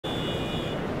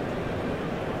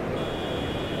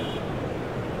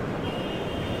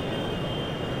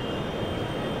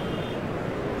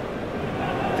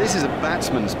this is a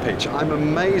batsman's pitch. I'm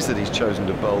amazed that he's chosen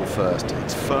to bowl first.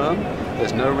 It's firm,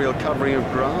 there's no real covering of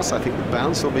grass. I think the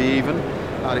bounce will be even.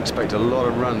 I'd expect a lot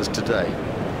of runs today.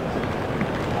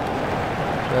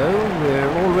 So we're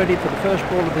all ready for the first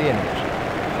ball of the innings.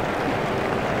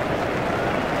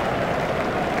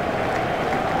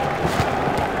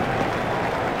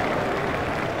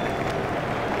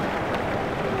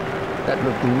 That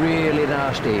looked really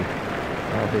nasty.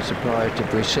 I'll be surprised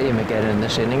if we see him again in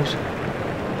this innings.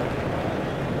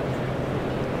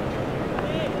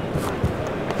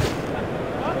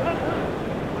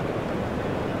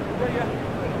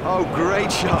 Oh,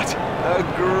 great shot. A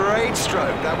great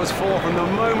stroke. That was 4 from the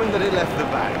moment that it left the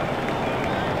bat.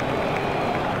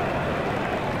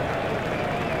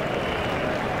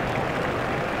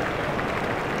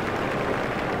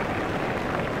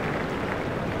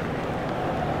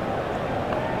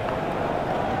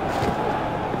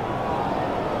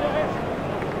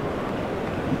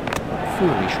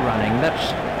 Foolish running.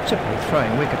 That's simply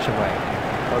throwing wickets away.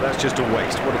 Oh, that's just a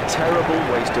waste. What a terrible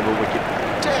waste of a wicket.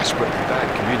 Desperately bad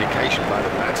communication by the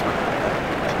batsman.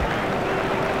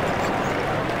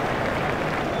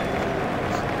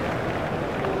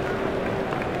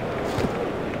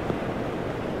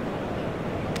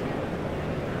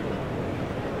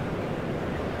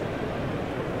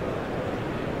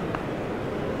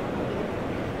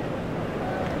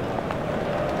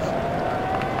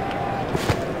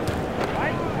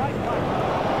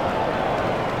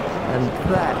 And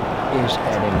that is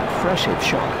an impressive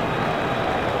shot.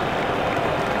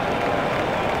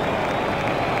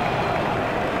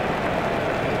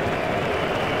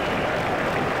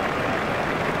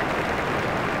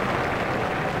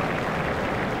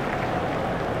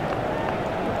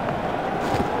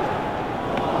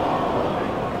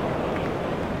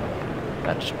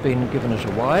 That's been given as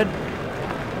a wide.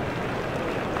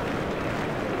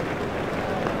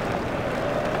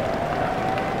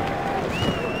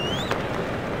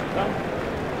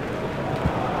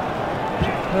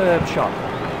 Superb shot.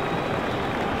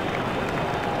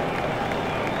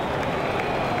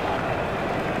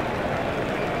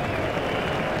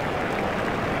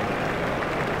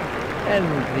 And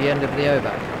the end of the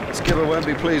over. Skipper won't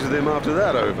be pleased with him after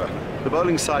that over. The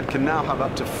bowling side can now have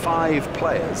up to 5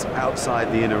 players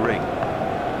outside the inner ring.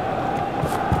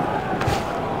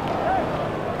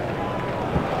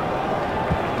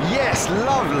 Yes,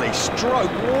 lovely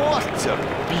stroke. What a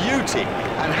beauty.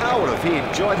 And how would have he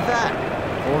enjoyed that?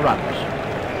 4 runs.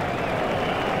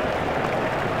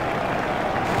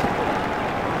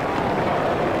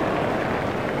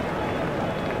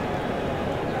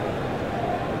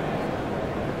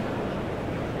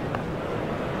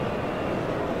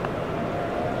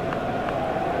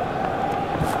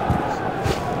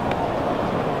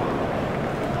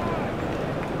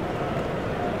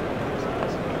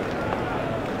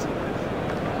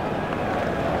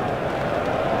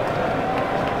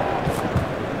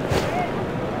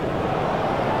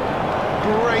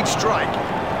 Great strike.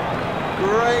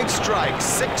 Great strike.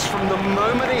 6 from the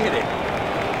moment he hit it.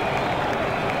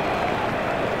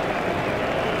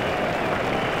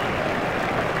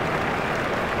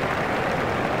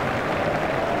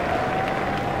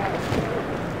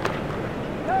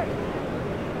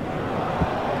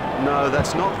 No,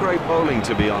 that's not great bowling,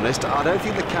 to be honest. I don't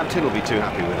think the captain will be too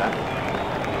happy with that.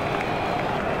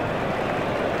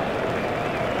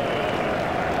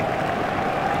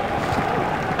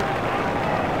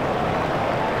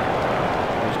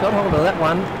 Got hold of that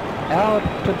one, out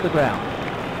to the ground.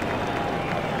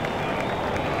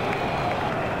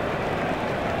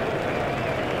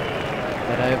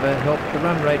 That over helped the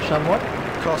run rate somewhat.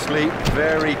 Costly,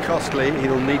 very costly.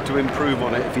 He'll need to improve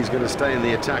on it if he's going to stay in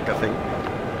the attack, I think.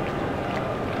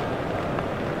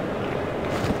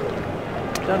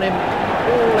 Done him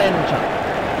all ends up.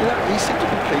 You know, he seemed to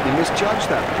completely misjudge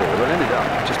that ball and ended up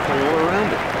just playing all around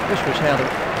it. This was how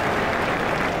the...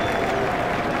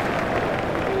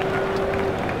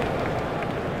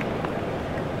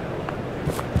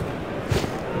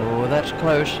 Oh, that's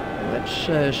close. Let's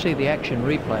see the action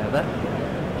replay of that.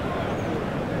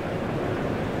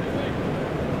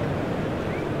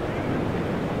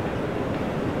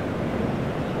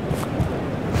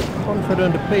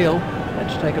 Confident appeal.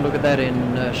 Let's take a look at that in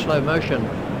slow motion.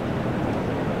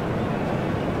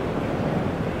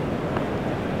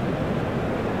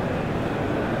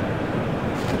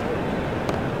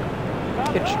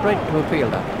 Hit straight to a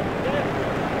fielder.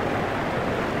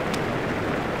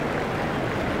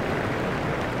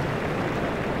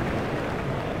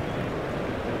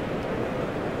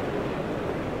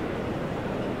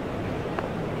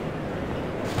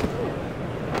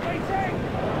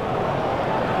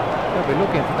 They'll be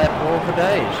looking for that ball. for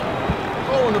days.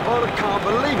 Oh, and the bowler can't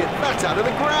believe it. That's out of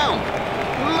the ground.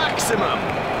 Maximum.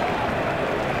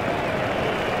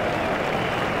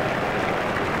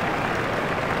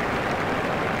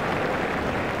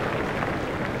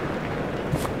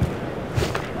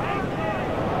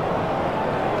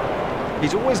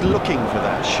 He's always looking for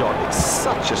that shot. It's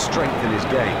such a strength in his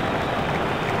game.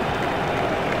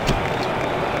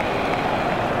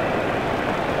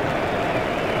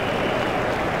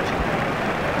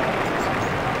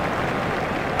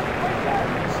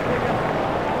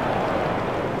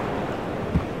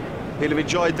 He'll have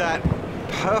enjoyed that.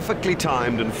 Perfectly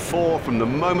timed and 4 from the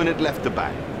moment it left the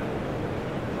bat.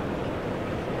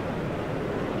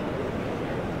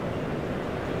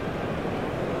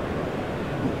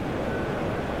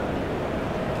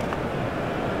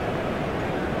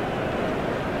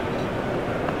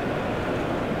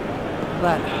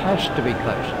 That has to be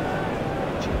close.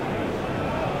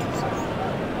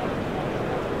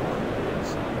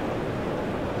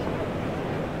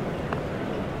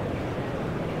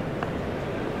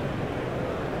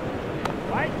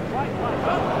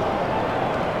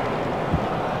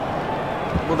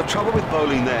 Well, the trouble with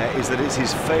bowling there is that it's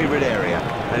his favourite area,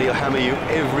 and he'll hammer you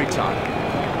every time.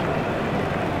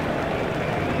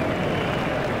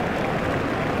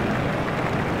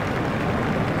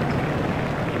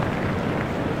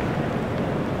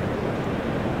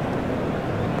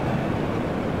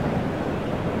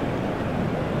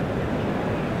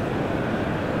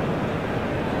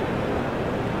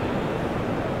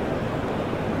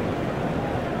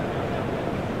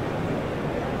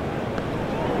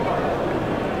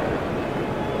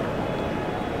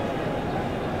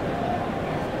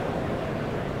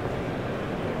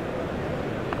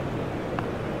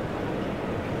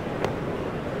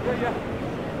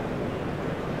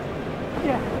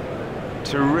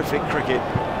 Terrific cricket.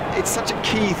 It's such a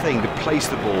key thing to place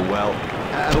the ball well,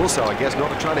 and also, I guess, not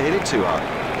to try to hit it too hard.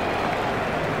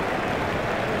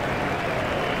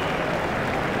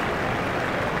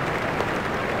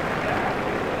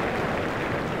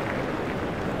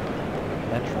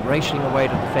 That's racing away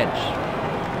to the fence.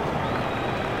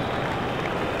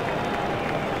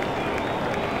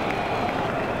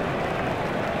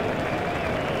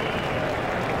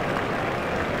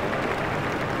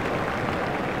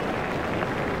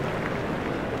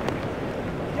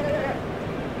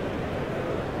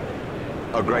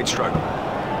 A great stroke.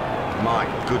 My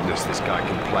goodness, this guy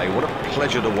can play. What a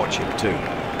pleasure to watch him, too.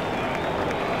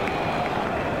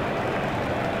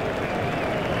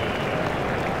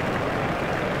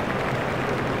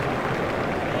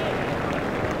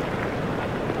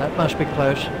 That must be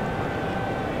close.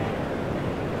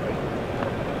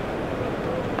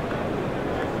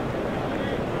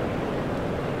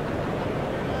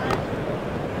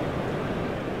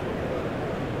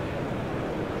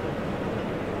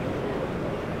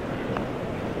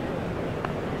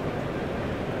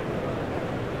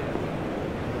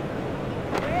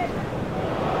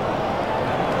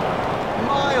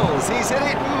 He's hit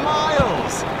it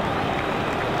miles!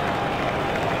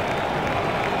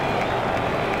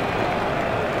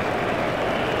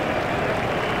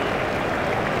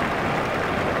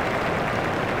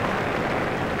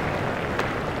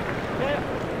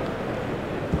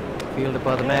 Fielded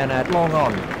by the man out long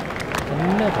on. It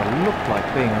never looked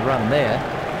like being a run there.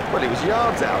 Well, it was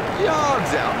yards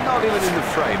out, not even in the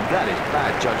frame. That is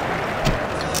bad judgment.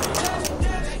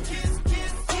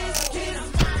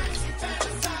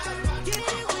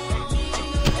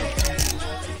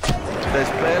 There's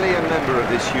barely a member of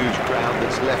this huge crowd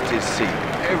that's left his seat.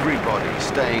 Everybody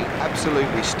staying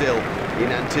absolutely still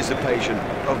in anticipation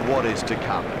of what is to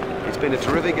come. It's been a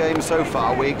terrific game so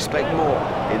far. We expect more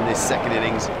in this second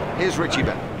innings. Here's Richie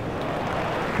back.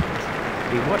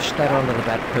 He watched that onto the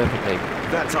bat perfectly.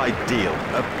 That's ideal.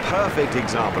 A perfect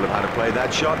example of how to play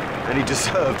that shot, and he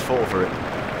deserved 4 for it.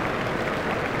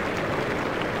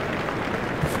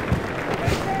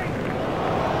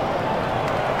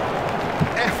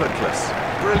 Effortless,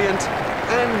 brilliant,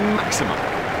 and maximum.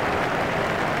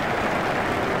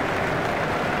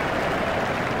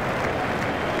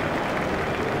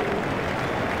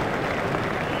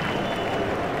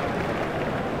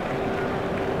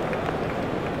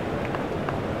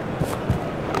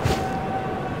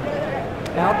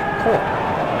 Out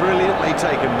caught. Brilliantly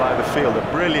taken by the fielder,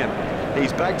 brilliant.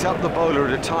 He's backed up the bowler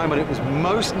at a time when it was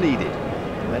most needed.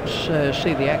 Let's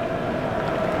see the act.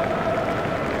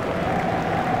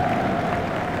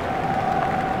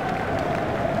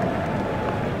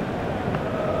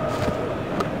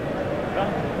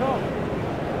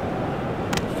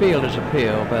 Fielder's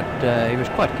appeal, but he was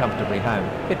quite comfortably home.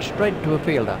 Hit straight to a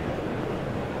fielder.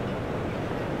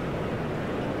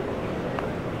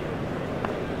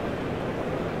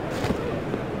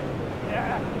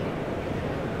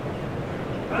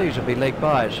 These will be leg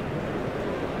byes.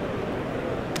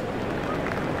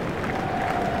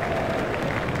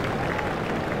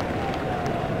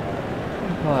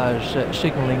 Umpires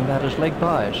signalling that as leg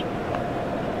byes.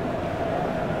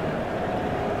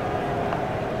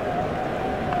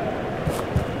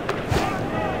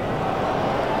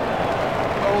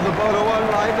 Oh, the bowler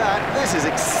won't like that. This is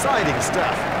exciting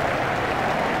stuff.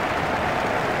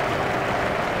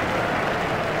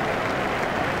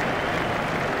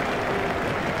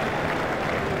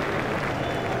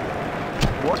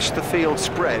 Watch the field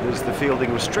spread as the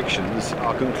fielding restrictions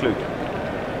are concluded.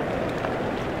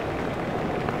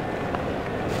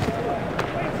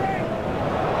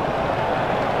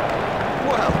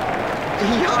 Well,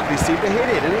 he hardly seemed to hit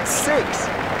it, and it's 6.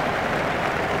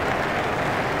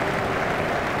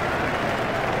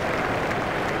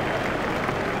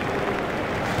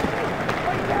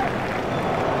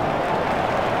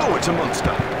 Oh, it's a monster.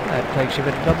 That takes him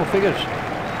into double figures.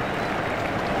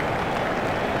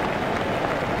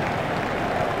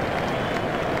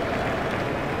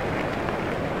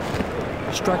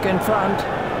 Struck in front.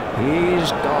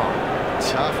 He's gone.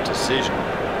 Tough decision,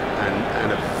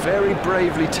 and a very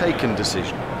bravely taken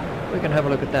decision. We can have a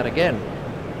look at that again.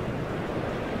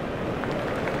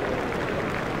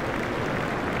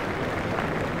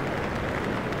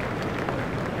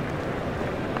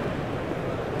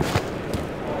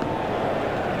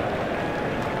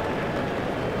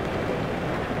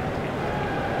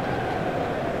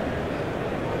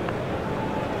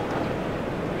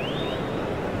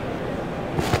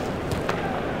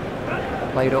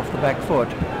 Played off the back foot.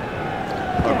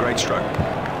 Oh, great stroke.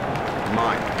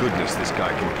 My goodness, this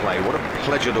guy can play. What a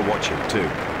pleasure to watch him, too.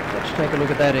 Let's take a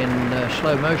look at that in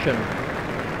slow motion.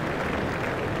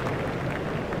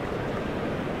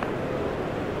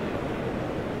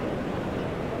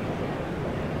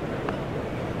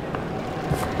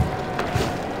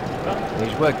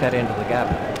 He's worked that into the gap.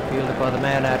 Fielded by the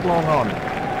man out long on.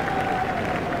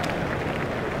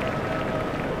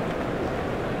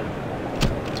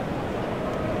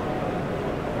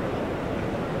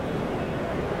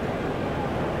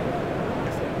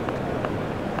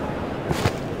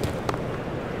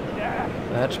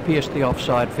 That's pierced the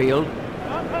offside field. I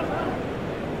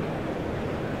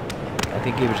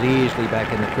think he was easily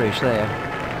back in the crease there.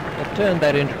 They've turned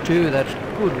that into 2. That's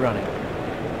good running.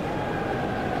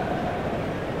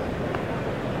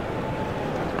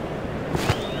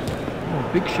 Oh,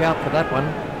 big shout for that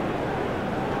one.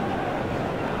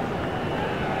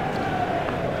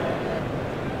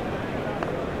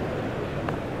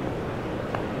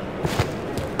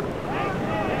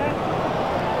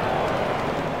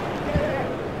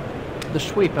 The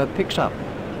sweeper picks up.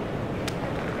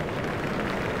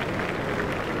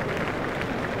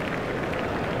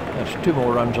 That's 2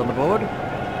 more runs on the board.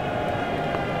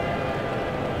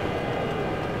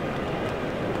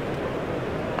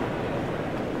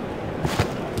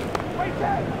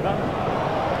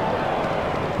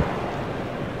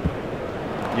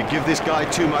 You give this guy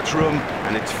too much room,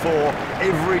 and it's 4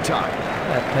 every time.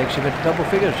 That takes him into double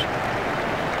figures.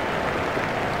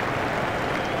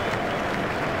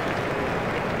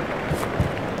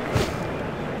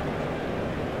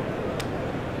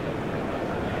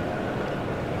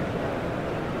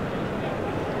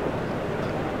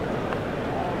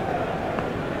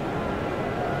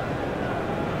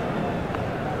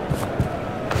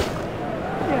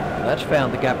 That's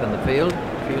found the gap in the field,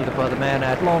 fielded by the man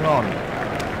out long on.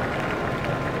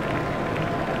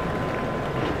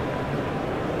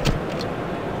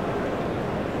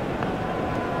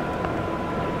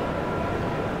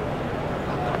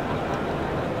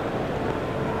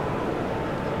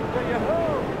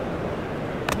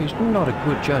 He's not a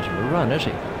good judge of a run, is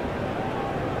he?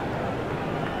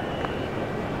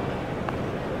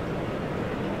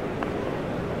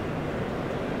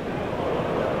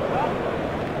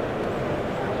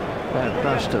 That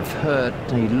must have hurt.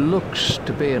 He looks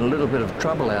to be in a little bit of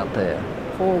trouble out there.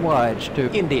 4 wides to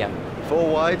India.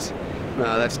 4 wides?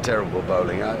 No, that's terrible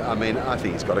bowling. I mean, I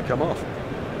think he's got to come off.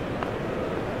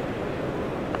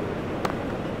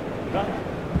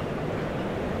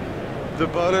 The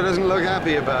bowler doesn't look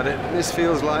happy about it. This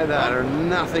feels like that, or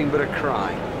nothing but a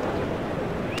cry.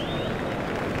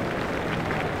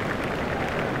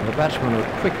 The batsmen were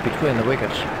quick between the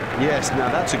wickets. Yes, now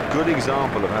that's a good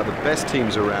example of how the best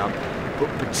teams around put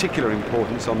particular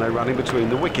importance on their running between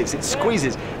the wickets. It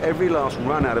squeezes every last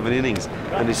run out of an innings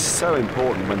and is so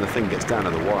important when the thing gets down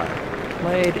to the wire.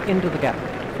 Played into the gap,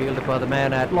 fielded by the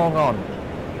man out long on.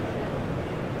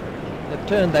 They've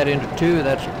turned that into 2.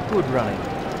 That's good running.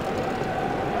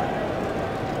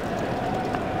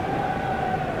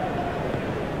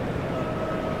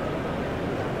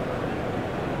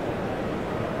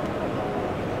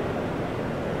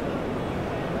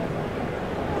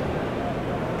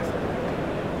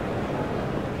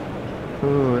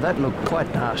 that looked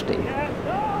quite nasty.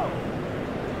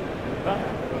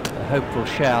 A hopeful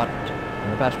shout,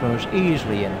 and the batsman was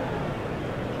easily in.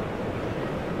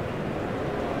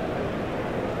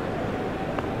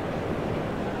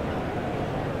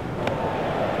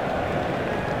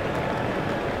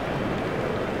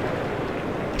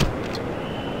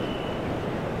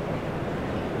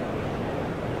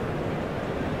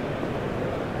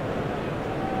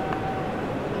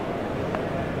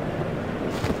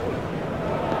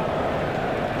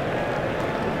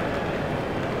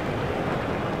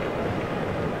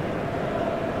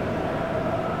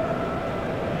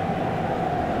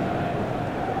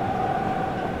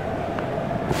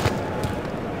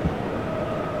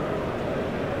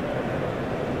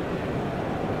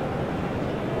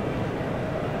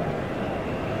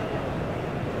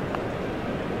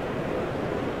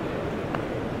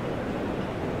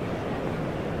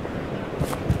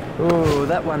 Oh,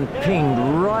 that one pinged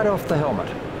right off the helmet.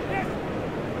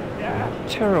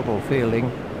 Terrible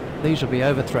fielding. These will be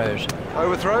overthrows.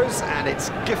 Overthrows, and it's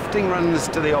gifting runs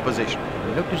to the opposition.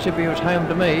 It looked as if he was home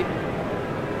to me.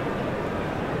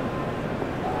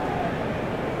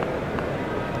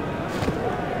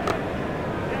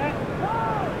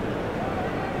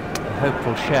 A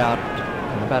hopeful shout,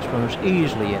 and the batsman was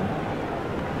easily in.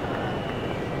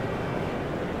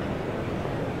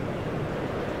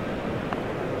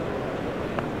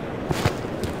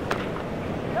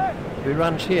 3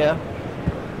 runs here.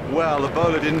 Well, the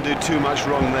bowler didn't do too much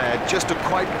wrong there. Just a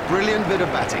quite brilliant bit of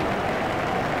batting.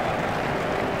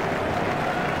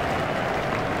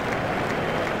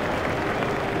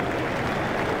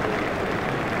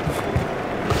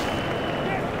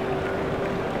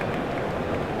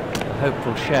 A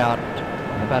hopeful shout,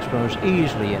 and the batsman was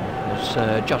easily in.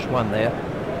 There's just one there.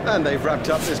 And they've wrapped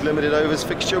up this limited overs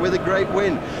fixture with a great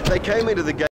win. They came into the game